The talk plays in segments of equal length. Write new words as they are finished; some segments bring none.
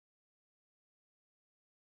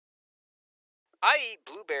I eat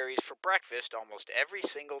blueberries for breakfast almost every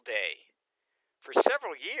single day. For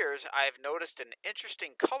several years, I have noticed an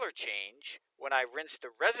interesting color change when I rinse the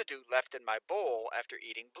residue left in my bowl after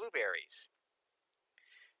eating blueberries.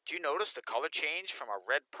 Do you notice the color change from a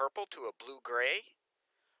red purple to a blue gray?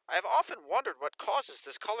 I have often wondered what causes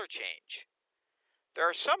this color change. There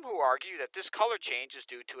are some who argue that this color change is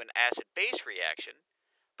due to an acid-base reaction,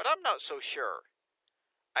 but I'm not so sure.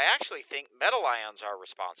 I actually think metal ions are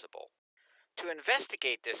responsible. To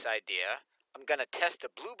investigate this idea, I'm going to test the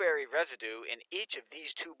blueberry residue in each of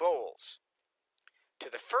these two bowls. To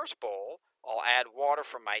the first bowl, I'll add water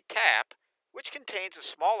from my tap, which contains a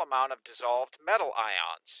small amount of dissolved metal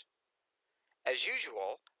ions. As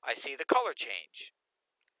usual, I see the color change.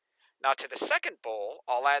 Now to the second bowl,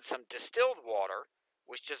 I'll add some distilled water,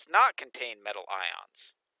 which does not contain metal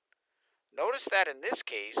ions. Notice that in this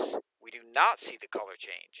case, we do not see the color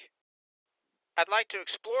change. I'd like to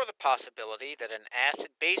explore the possibility that an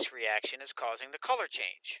acid-base reaction is causing the color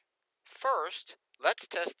change. First, let's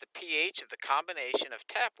test the pH of the combination of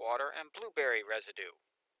tap water and blueberry residue.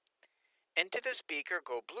 Into this beaker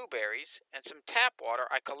go blueberries and some tap water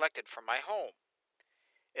I collected from my home.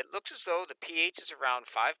 It looks as though the pH is around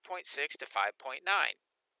 5.6 to 5.9.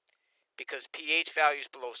 Because pH values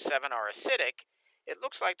below 7 are acidic, it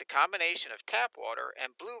looks like the combination of tap water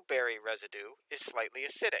and blueberry residue is slightly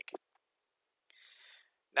acidic.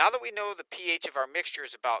 Now that we know the pH of our mixture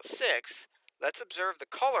is about 6, let's observe the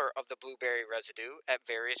color of the blueberry residue at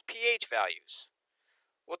various pH values.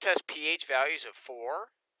 We'll test pH values of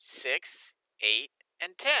 4, 6, 8,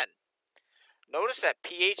 and 10. Notice that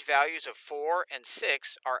pH values of 4 and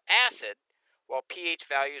 6 are acid, while pH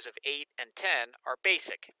values of 8 and 10 are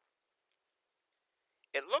basic.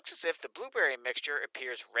 It looks as if the blueberry mixture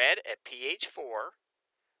appears red at pH 4,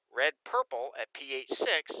 red-purple at pH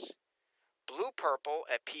 6, blue-purple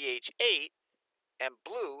at pH 8, and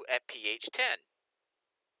blue at pH 10.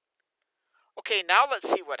 Okay, now let's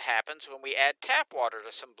see what happens when we add tap water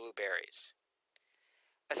to some blueberries.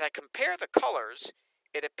 As I compare the colors,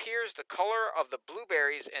 it appears the color of the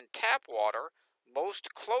blueberries in tap water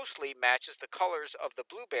most closely matches the colors of the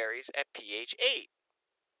blueberries at pH 8.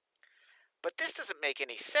 But this doesn't make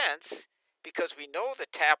any sense because we know the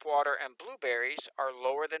tap water and blueberries are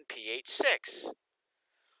lower than pH 6.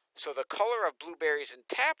 So the color of blueberries in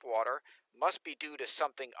tap water must be due to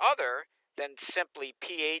something other than simply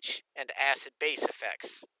pH and acid-base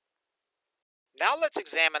effects. Now let's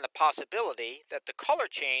examine the possibility that the color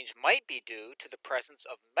change might be due to the presence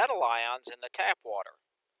of metal ions in the tap water.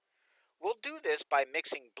 We'll do this by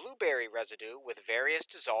mixing blueberry residue with various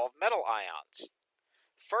dissolved metal ions.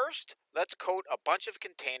 First, let's coat a bunch of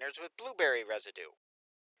containers with blueberry residue.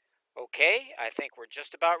 Okay, I think we're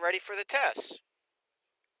just about ready for the test.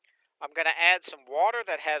 I'm going to add some water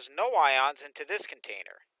that has no ions into this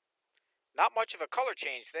container. Not much of a color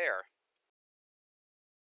change there.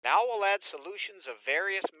 Now we'll add solutions of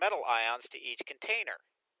various metal ions to each container.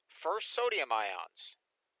 First, sodium ions.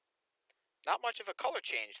 Not much of a color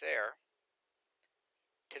change there.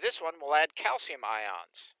 To this one, we'll add calcium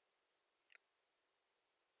ions.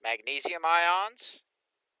 Magnesium ions.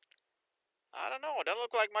 I don't know, it doesn't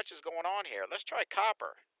look like much is going on here. Let's try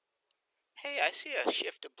copper. Hey, I see a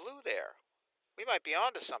shift to blue there. We might be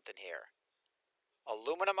onto something here.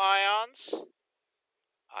 Aluminum ions.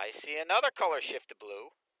 I see another color shift to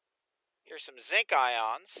blue. Here's some zinc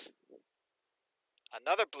ions.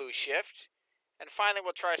 Another blue shift. And finally,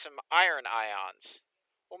 we'll try some iron ions.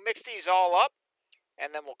 We'll mix these all up,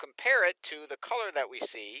 and then we'll compare it to the color that we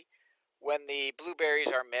see when the blueberries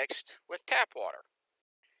are mixed with tap water.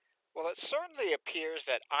 Well, it certainly appears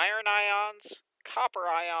that iron ions, copper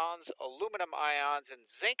ions, aluminum ions, and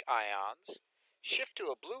zinc ions shift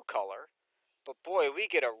to a blue color, but boy, we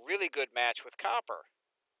get a really good match with copper.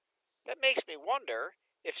 That makes me wonder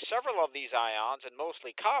if several of these ions, and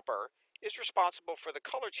mostly copper, is responsible for the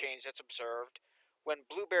color change that's observed when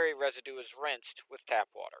blueberry residue is rinsed with tap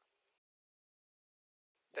water.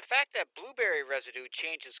 The fact that blueberry residue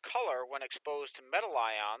changes color when exposed to metal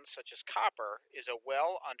ions such as copper is a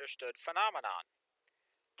well-understood phenomenon.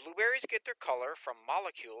 Blueberries get their color from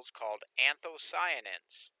molecules called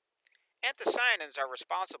anthocyanins. Anthocyanins are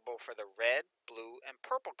responsible for the red, blue, and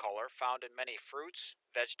purple color found in many fruits,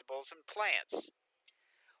 vegetables, and plants.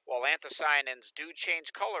 While anthocyanins do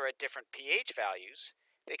change color at different pH values,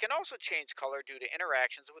 they can also change color due to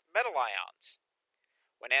interactions with metal ions.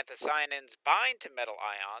 When anthocyanins bind to metal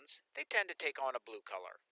ions, they tend to take on a blue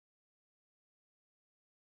color.